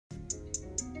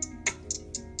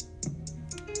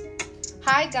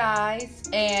Hi guys,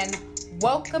 and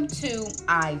welcome to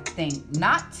I Think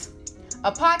Not,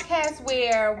 a podcast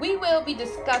where we will be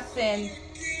discussing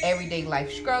everyday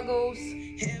life struggles,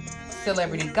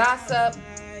 celebrity gossip,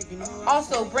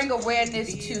 also bring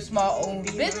awareness to small-owned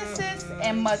businesses,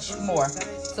 and much more.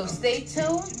 So stay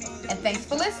tuned, and thanks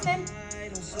for listening.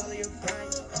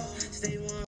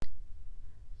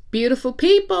 Beautiful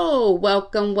people,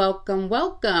 welcome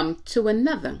to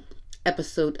another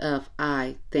episode of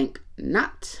I Think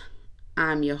Not.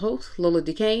 I'm your host, Lola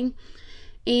DeCane,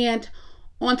 and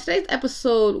on today's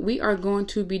episode, we are going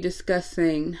to be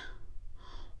discussing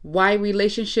why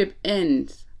relationship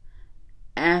ends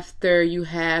after you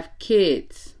have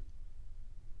kids.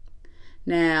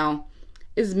 Now,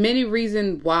 there's many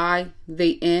reasons why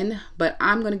they end, but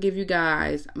I'm going to give you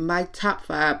guys my top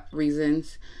 5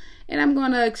 reasons, and I'm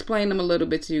going to explain them a little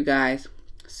bit to you guys.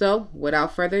 So,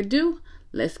 without further ado,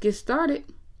 let's get started.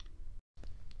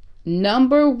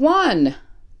 Number 1,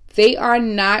 they are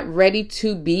not ready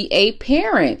to be a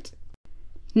parent.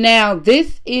 Now,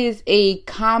 this is a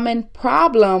common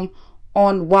problem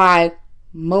on why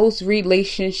most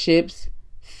relationships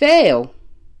fail.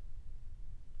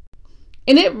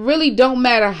 And it really don't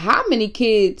matter how many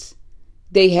kids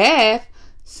they have.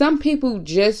 Some people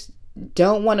just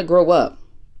don't want to grow up.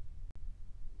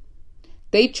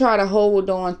 They try to hold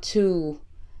on to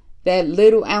that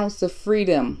little ounce of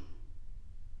freedom.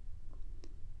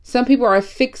 Some people are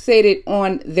fixated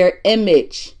on their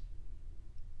image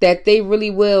that they really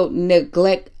will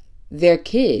neglect their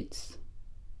kids.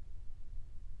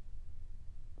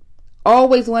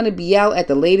 Always want to be out at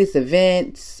the latest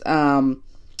events.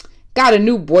 Got a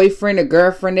new boyfriend or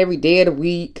girlfriend every day of the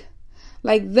week.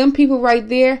 Like them people right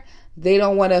there, they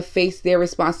don't want to face their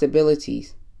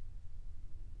responsibilities.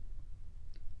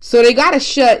 So they got to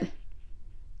shut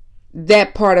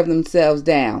that part of themselves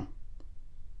down.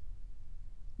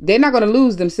 They're not going to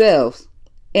lose themselves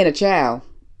in a child.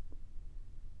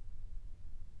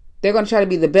 They're going to try to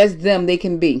be the best them they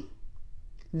can be.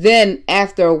 Then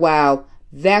after a while,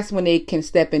 that's when they can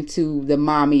step into the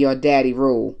mommy or daddy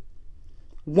role.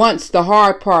 Once the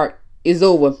hard part is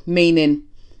over, meaning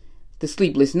the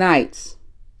sleepless nights,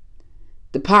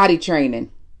 the potty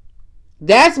training,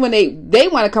 that's when they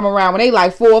want to come around when they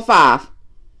like 4 or 5.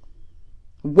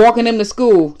 Walking them to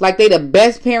school like they the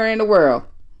best parent in the world.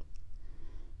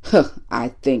 I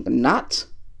think not.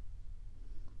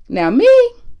 Now me,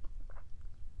 I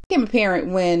became a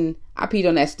parent when I peed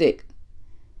on that stick.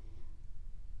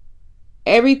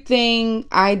 Everything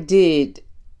I did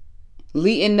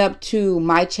leading up to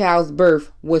my child's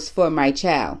birth was for my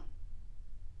child.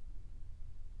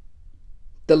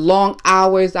 The long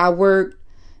hours I worked,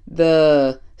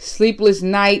 the sleepless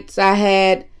nights I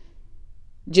had,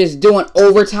 just doing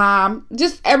overtime,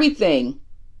 just everything.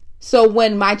 So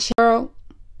when my child,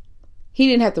 he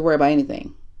didn't have to worry about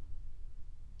anything.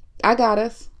 I got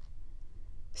us.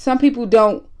 Some people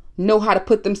don't know how to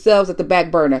put themselves at the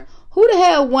back burner. Who the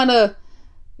hell want to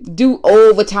do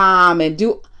overtime and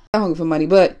do... I'm hungry for money,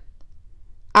 but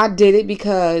I did it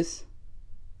because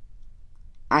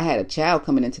I had a child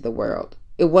coming into the world.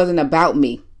 It wasn't about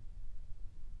me.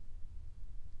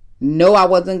 No, I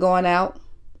wasn't going out.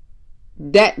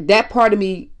 That part of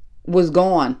me was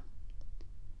gone.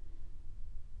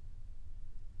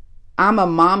 I'm a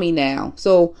mommy now.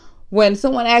 So when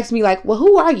someone asks me like, well,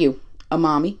 who are you? A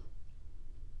mommy.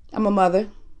 I'm a mother.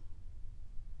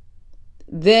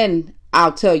 Then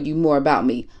I'll tell you more about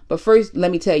me. But first, let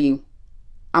me tell you,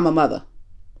 I'm a mother.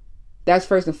 That's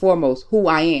first and foremost who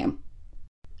I am.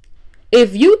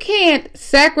 If you can't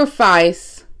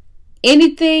sacrifice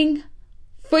anything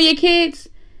for your kids,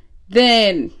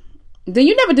 then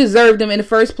you never deserved them in the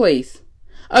first place.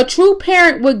 A true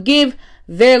parent would give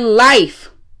their life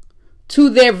to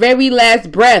their very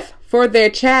last breath for their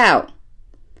child.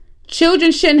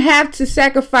 Children shouldn't have to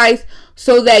sacrifice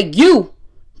so that you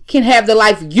can have the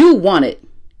life you wanted.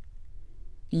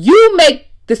 You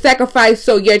make the sacrifice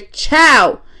so your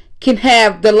child can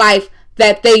have the life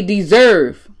that they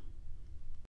deserve.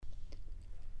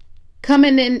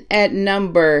 Coming in at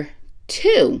number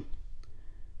 2.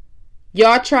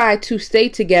 Y'all try to stay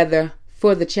together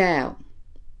for the child.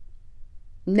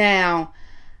 Now,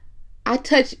 I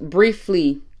touched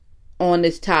briefly on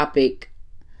this topic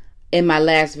in my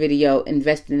last video,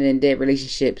 Investing in Dead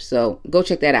Relationships, so go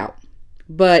check that out.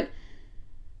 But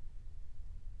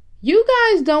you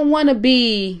guys don't want to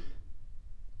be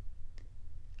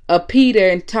a Peter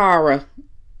and Tara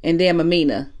and them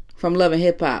Amina from Love and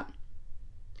Hip Hop.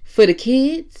 For the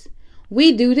kids,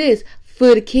 we do this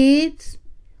for the kids.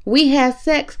 We have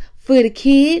sex for the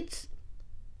kids.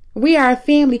 We are a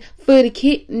family for the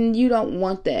kid. And you don't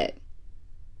want that.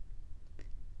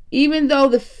 Even though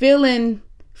the feeling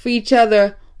for each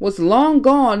other was long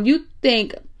gone, you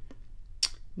think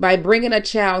by bringing a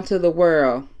child to the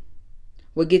world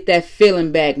will get that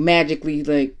feeling back magically.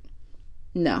 Like,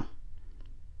 no.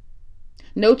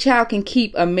 No child can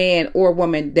keep a man or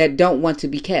woman that don't want to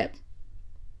be kept.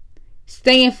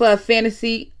 Staying for a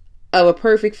fantasy of a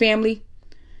perfect family,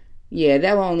 yeah,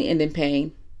 that will only end in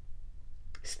pain.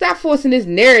 Stop forcing this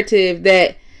narrative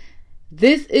that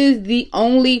this is the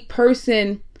only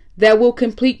person that will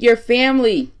complete your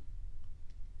family.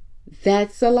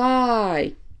 That's a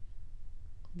lie.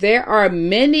 There are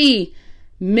many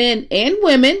men and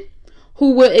women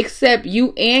who will accept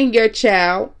you and your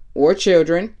child or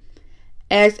children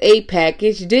as a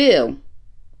package deal.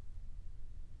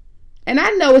 And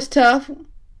I know it's tough.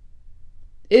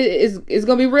 It's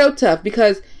going to be real tough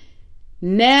because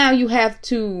now you have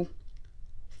to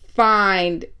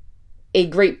find a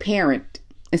great parent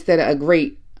instead of a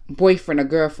great boyfriend or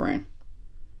girlfriend.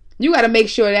 You got to make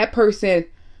sure that person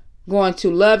going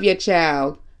to love your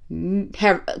child,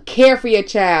 have care for your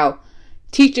child,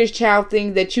 teach your child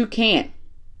things that you can't.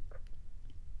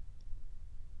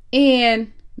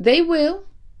 And they will.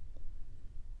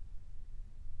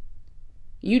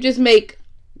 You just make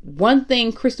one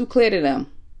thing crystal clear to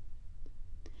them.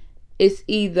 It's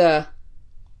either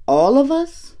all of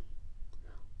us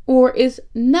or it's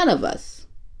none of us.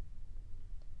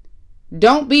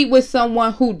 Don't be with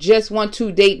someone who just want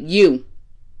to date you.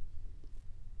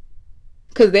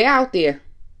 Because they're out there.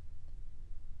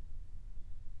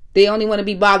 They only want to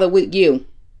be bothered with you.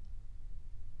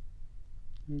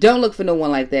 Don't look for no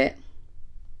one like that.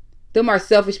 Them are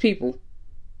selfish people.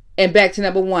 And back to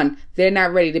number 1, they're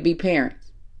not ready to be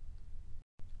parents.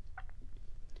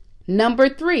 Number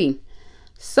 3,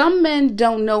 some men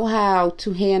don't know how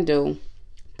to handle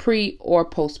pre or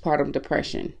postpartum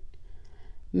depression.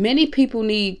 Many people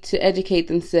need to educate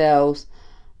themselves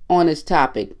on this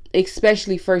topic,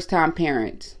 especially first-time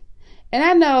parents. And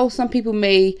I know some people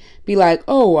may be like,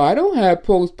 oh, I don't have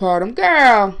postpartum.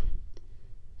 Girl,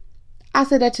 I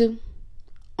said that too.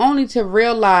 Only to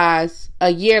realize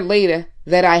a year later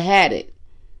that I had it.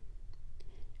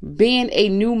 Being a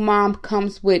new mom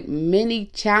comes with many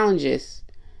challenges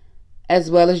as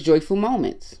well as joyful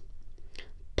moments.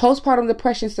 Postpartum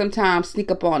depression sometimes sneak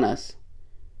up on us.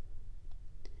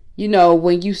 You know,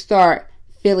 when you start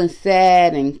feeling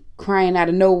sad and crying out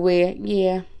of nowhere,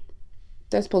 yeah,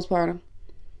 that's postpartum.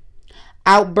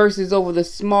 Outbursts over the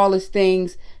smallest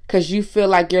things because you feel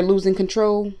like you're losing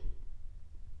control.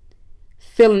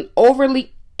 Feeling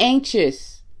overly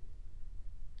anxious.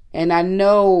 And I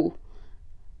know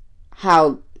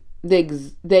how the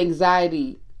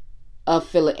anxiety of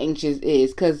feeling anxious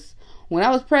is. Because when I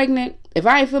was pregnant, if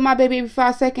I didn't feel my baby every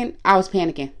 5 seconds, I was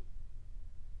panicking.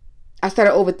 I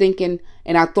started overthinking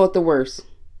and I thought the worst.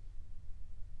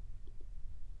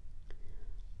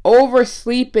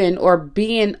 Oversleeping or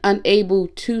being unable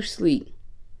to sleep.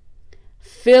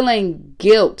 Feeling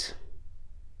guilt.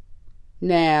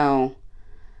 Now,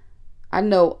 I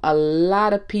know a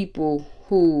lot of people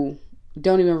who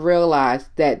don't even realize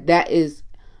that that is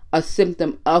a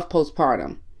symptom of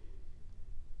postpartum.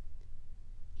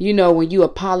 You know, when you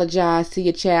apologize to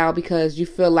your child because you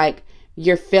feel like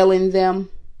you're failing them.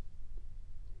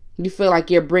 You feel like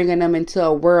you're bringing them into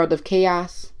a world of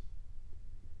chaos.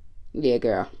 Yeah,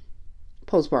 girl.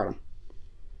 Postpartum.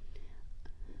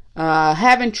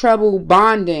 Having trouble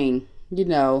bonding. You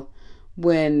know,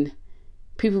 when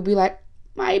people be like,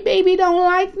 my baby don't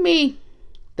like me.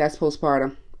 That's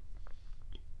postpartum.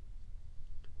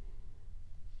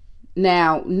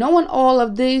 Now, knowing all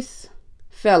of this,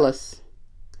 fellas,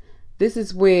 this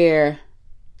is where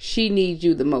she needs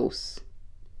you the most.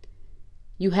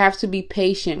 You have to be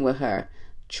patient with her.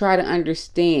 Try to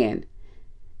understand.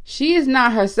 She is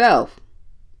not herself.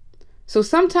 So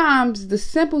sometimes the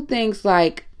simple things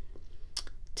like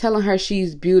telling her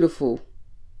she's beautiful,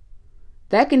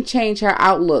 that can change her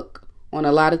outlook on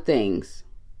a lot of things.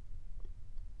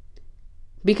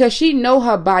 Because she know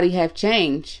her body have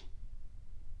changed.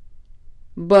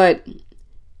 But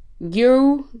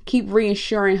you keep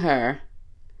reassuring her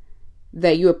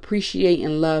that you appreciate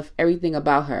and love everything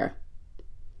about her.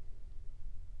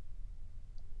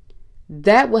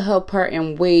 That will help her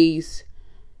in ways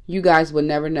you guys will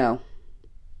never know.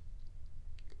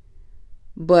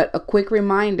 But a quick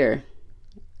reminder,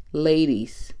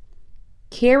 ladies,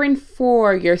 caring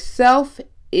for yourself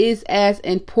is as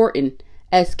important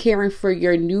as caring for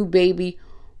your new baby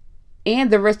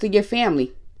and the rest of your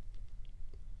family.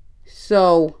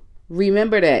 So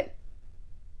remember that.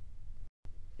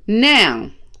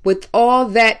 Now, with all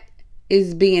that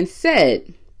is being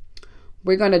said,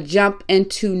 we're going to jump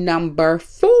into number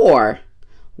 4,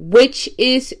 which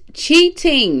is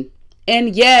cheating.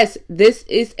 And yes, this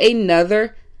is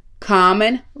another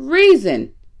common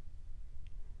reason.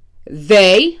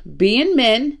 They, being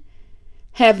men,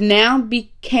 have now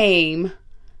become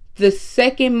the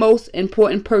second most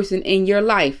important person in your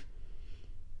life.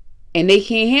 And they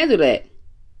can't handle that.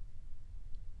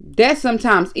 That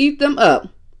sometimes eat them up.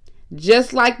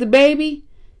 Just like the baby,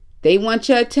 they want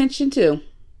your attention too.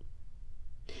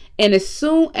 And as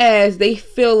soon as they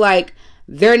feel like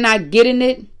they're not getting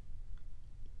it,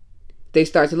 they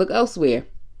start to look elsewhere.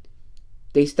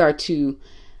 They start to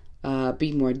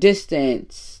be more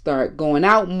distant, start going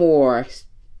out more,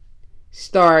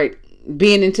 start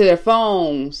being into their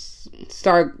phones,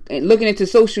 start looking into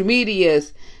social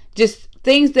medias, just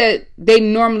things that they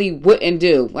normally wouldn't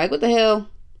do. Like, what the hell?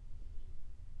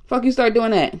 Fuck you start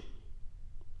doing that.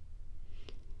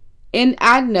 And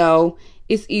I know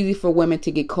it's easy for women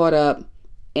to get caught up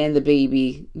in the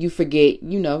baby. You forget,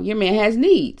 your man has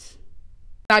needs.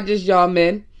 Not just y'all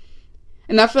men.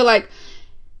 And I feel like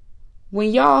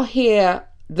when y'all hear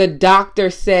the doctor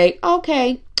say,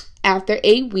 okay, after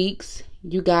 8 weeks,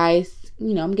 you guys,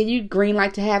 I'm giving you green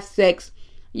light to have sex.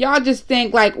 Y'all just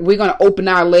think like we're going to open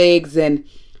our legs and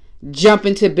jump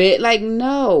into bed. Like,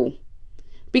 no.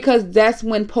 Because that's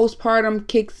when postpartum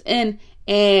kicks in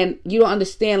and you don't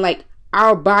understand, like,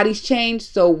 our bodies change,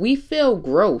 so we feel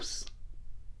gross.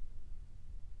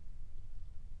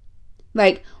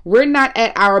 Like, we're not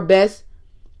at our best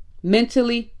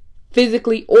mentally,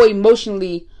 physically, or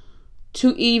emotionally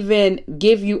to even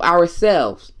give you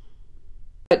ourselves.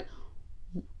 But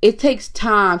it takes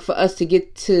time for us to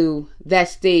get to that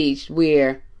stage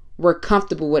where we're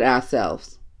comfortable with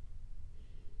ourselves.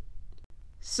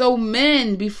 So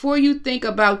men, before you think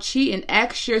about cheating,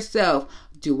 ask yourself,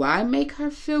 do I make her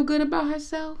feel good about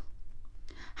herself?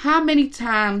 How many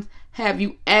times have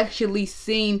you actually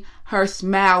seen her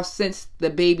smile since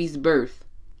the baby's birth?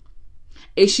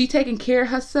 Is she taking care of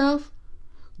herself?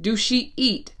 Do she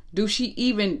eat? Do she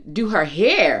even do her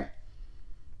hair?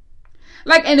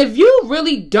 Like, and if you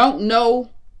really don't know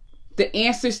the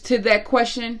answers to that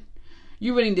question,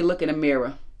 you really need to look in the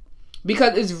mirror.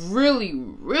 Because it's really,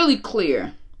 really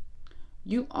clear.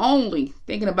 You only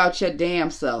thinking about your damn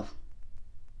self.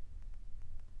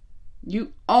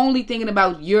 You only thinking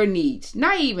about your needs.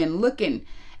 Not even looking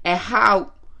at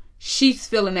how she's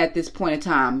feeling at this point in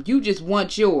time. You just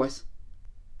want yours.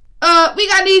 We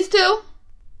got needs too.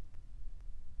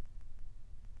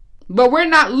 But we're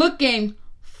not looking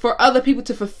for other people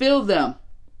to fulfill them.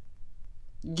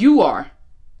 You are.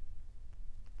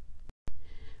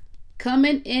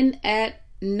 Coming in at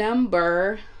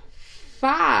number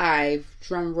 5.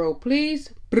 Drum roll,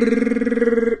 please.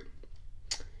 Brrr.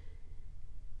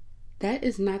 That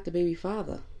is not the baby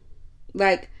father.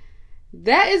 Like,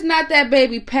 that is not that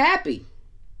baby pappy.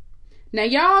 Now,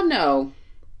 y'all know,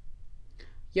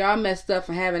 y'all messed up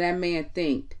for having that man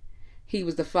think he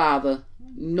was the father,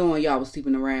 knowing y'all was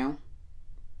sleeping around.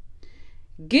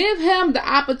 Give him the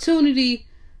opportunity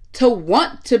to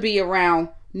want to be around,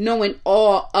 knowing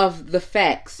all of the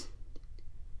facts.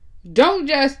 Don't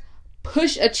just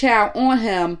push a child on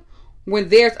him when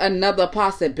there's another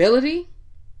possibility.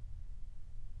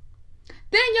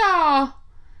 Then y'all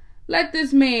let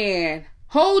this man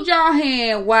hold y'all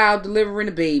hand while delivering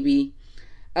the baby.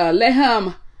 Let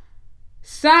him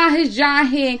sign his John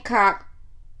Hancock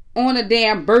on a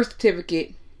damn birth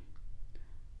certificate,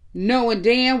 knowing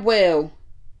damn well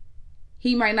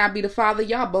he might not be the father.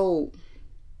 Y'all bold.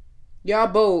 Y'all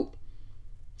bold.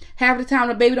 Half the time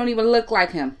the baby don't even look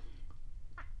like him.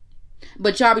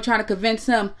 But y'all be trying to convince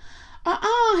him,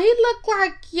 he look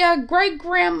like your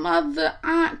great-grandmother,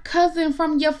 aunt, cousin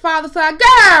from your father's side.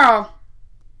 Girl!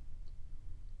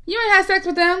 You ain't had sex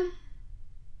with them.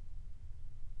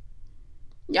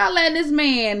 Y'all letting this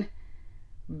man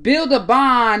build a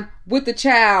bond with the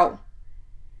child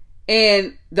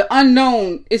and the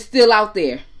unknown is still out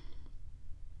there.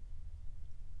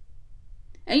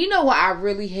 And you know what I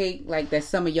really hate, like that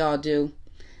some of y'all do,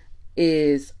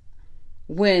 is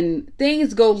when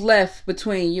things go left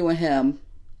between you and him,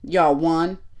 y'all,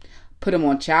 1, put him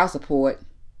on child support,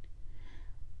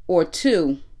 or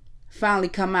 2, finally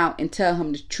come out and tell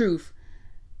him the truth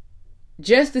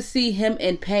just to see him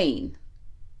in pain.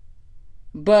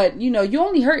 But, you're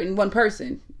only hurting one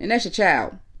person, and that's your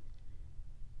child.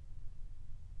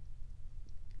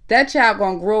 That child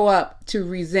gonna grow up to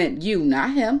resent you,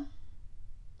 not him.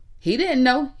 He didn't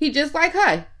know. He just like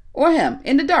her or him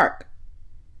in the dark.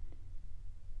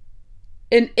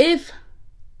 And if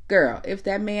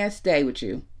that man stay with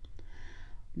you,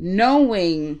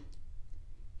 knowing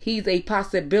he's a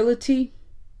possibility,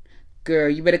 girl,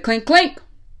 you better clink, clink.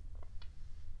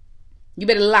 You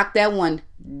better lock that one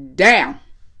down.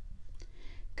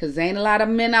 Because ain't a lot of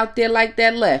men out there like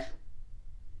that left.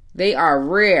 They are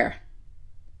rare.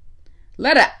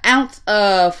 Let an ounce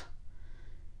of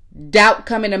doubt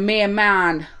come in a man's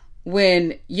mind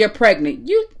when you're pregnant.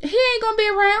 He ain't gonna be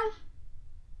around.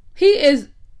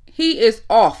 He is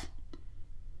off.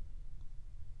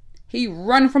 He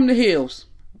running from the hills,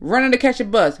 running to catch a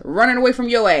bus, running away from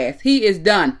your ass. He is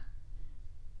done.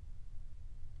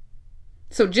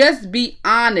 So just be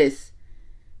honest.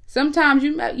 Sometimes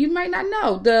you might not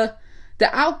know. The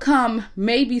outcome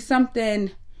may be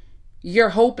something you're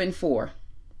hoping for.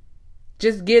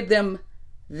 Just give them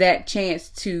that chance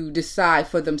to decide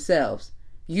for themselves.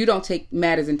 You don't take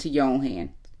matters into your own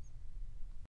hands.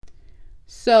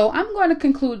 So I'm going to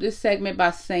conclude this segment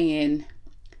by saying,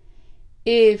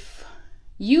 if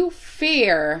you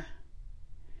fear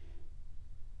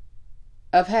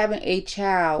of having a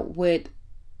child with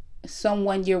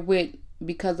someone you're with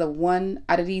because of one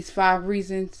out of these 5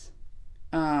 reasons,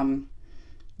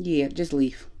 just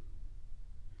leave.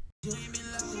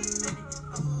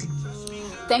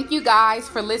 Thank you guys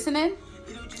for listening.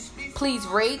 Please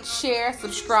rate, share,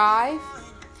 subscribe,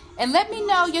 and let me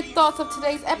know your thoughts of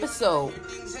today's episode.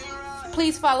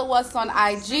 Please follow us on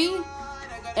IG.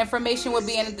 Information will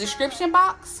be in the description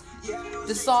box.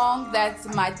 The song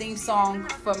that's my theme song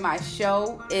for my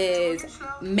show is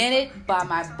Minute by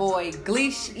my boy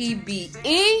Gleesh EBE.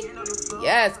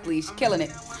 Yes, Gleesh, killing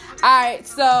it. Alright,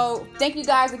 so thank you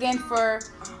guys again for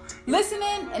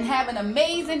listening and have an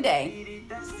amazing day.